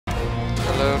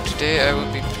Hello, today I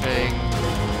will be playing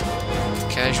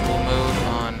casual mode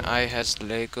on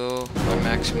ihazlego by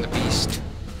Maxim the Beast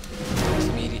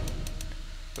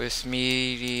with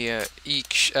media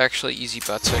each actually easy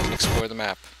bots so I can explore the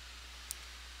map.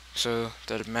 So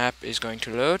the map is going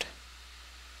to load.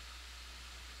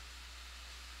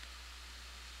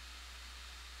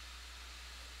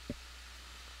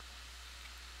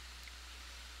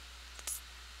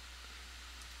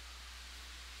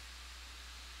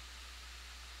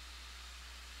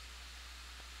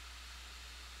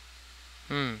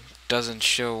 Doesn't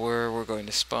show where we're going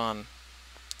to spawn.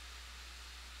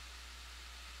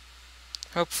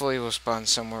 Hopefully we'll spawn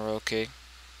somewhere okay.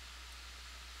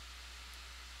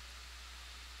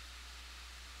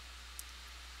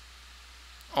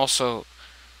 Also,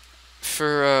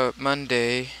 for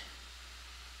Monday...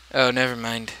 Oh, never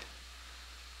mind.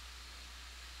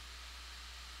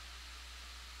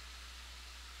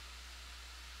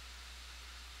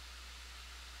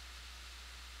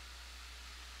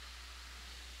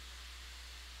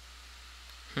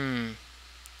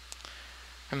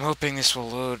 I'm hoping this will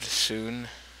load soon,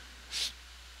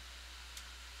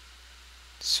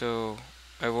 so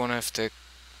I won't have to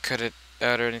cut it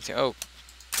out or anything. Oh,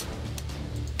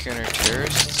 counter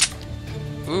terrorists.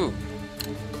 Ooh,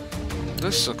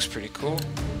 this looks pretty cool.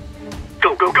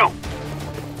 Go, go, go!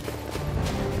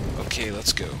 Okay,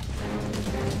 let's go.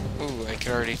 Ooh, I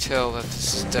can already tell that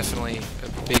this is definitely a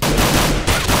big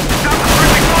Stop the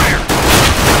friendly fire!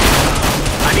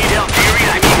 I need help, Gary,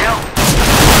 I need help!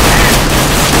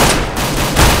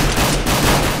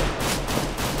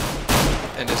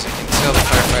 And as you can tell, the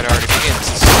firefight already begins.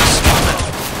 This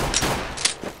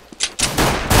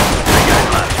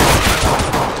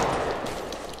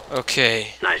is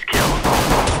okay. Nice kill.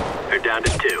 They're down to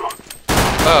 2.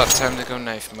 Oh, time to go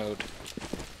knife mode.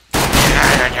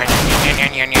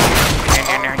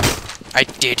 I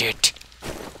did it.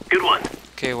 Good one.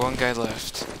 Okay, one guy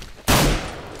left.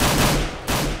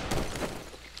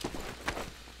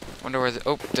 Wonder where the...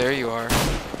 Oh, there you are.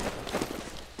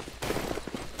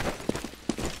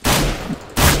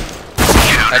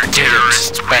 I did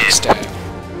it. Backstab.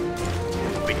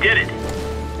 We did it.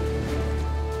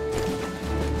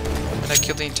 And I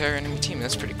killed the entire enemy team.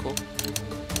 That's pretty cool.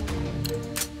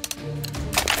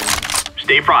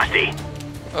 Stay frosty.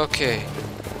 Okay.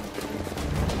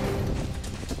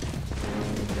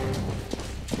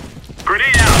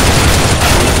 Grenade out.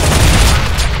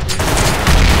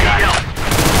 Need help.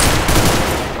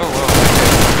 Oh, whoa.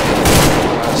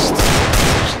 Last.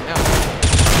 No. I'm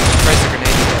surprised the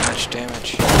grenade did that much damage.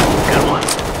 Good one.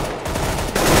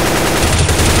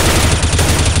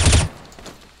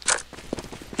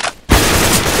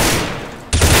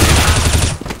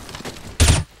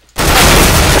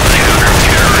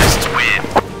 Terrorists win.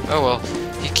 Oh well,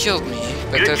 he killed me,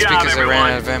 but Good that's job, because everyone. I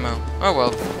ran out of ammo. Oh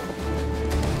well.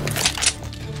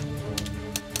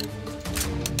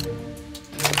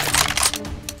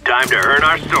 Time to earn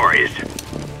our stories.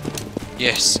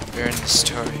 Yes, we're in the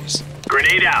stories.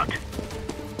 Grenade out.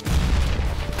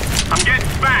 I'm getting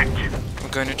smacked. I'm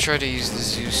going to try to use the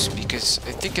Zeus because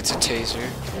I think it's a taser.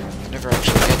 I never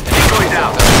actually hit anything Decoys with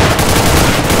out. that.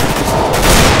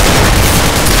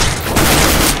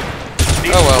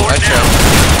 Oh well, I tried.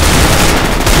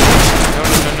 No,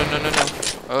 no, no, no, no, no, no.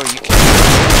 Oh, you can't.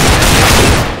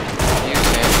 You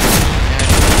can't.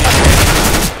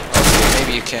 Okay,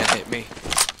 maybe you can't hit me.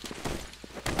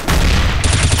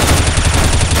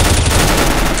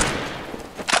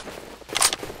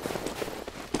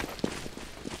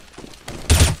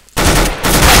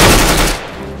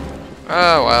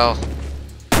 Oh well.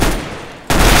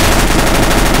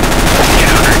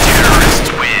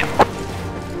 Counter-terrorists win.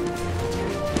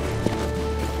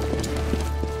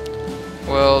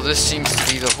 Well, this seems to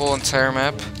be the whole entire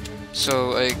map,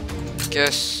 so I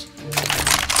guess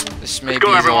this may Let's go,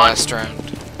 be the everyone. last round.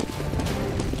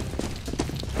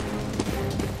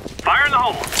 Fire in the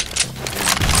hole.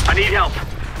 I need help.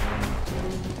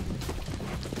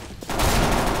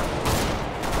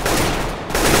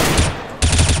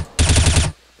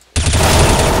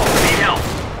 Need help.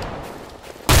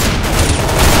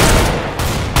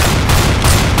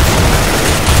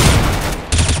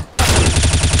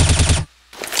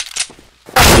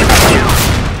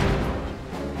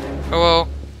 Oh well,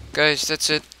 guys, that's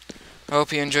it. I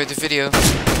hope you enjoyed the video.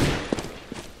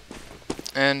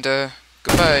 And,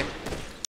 goodbye.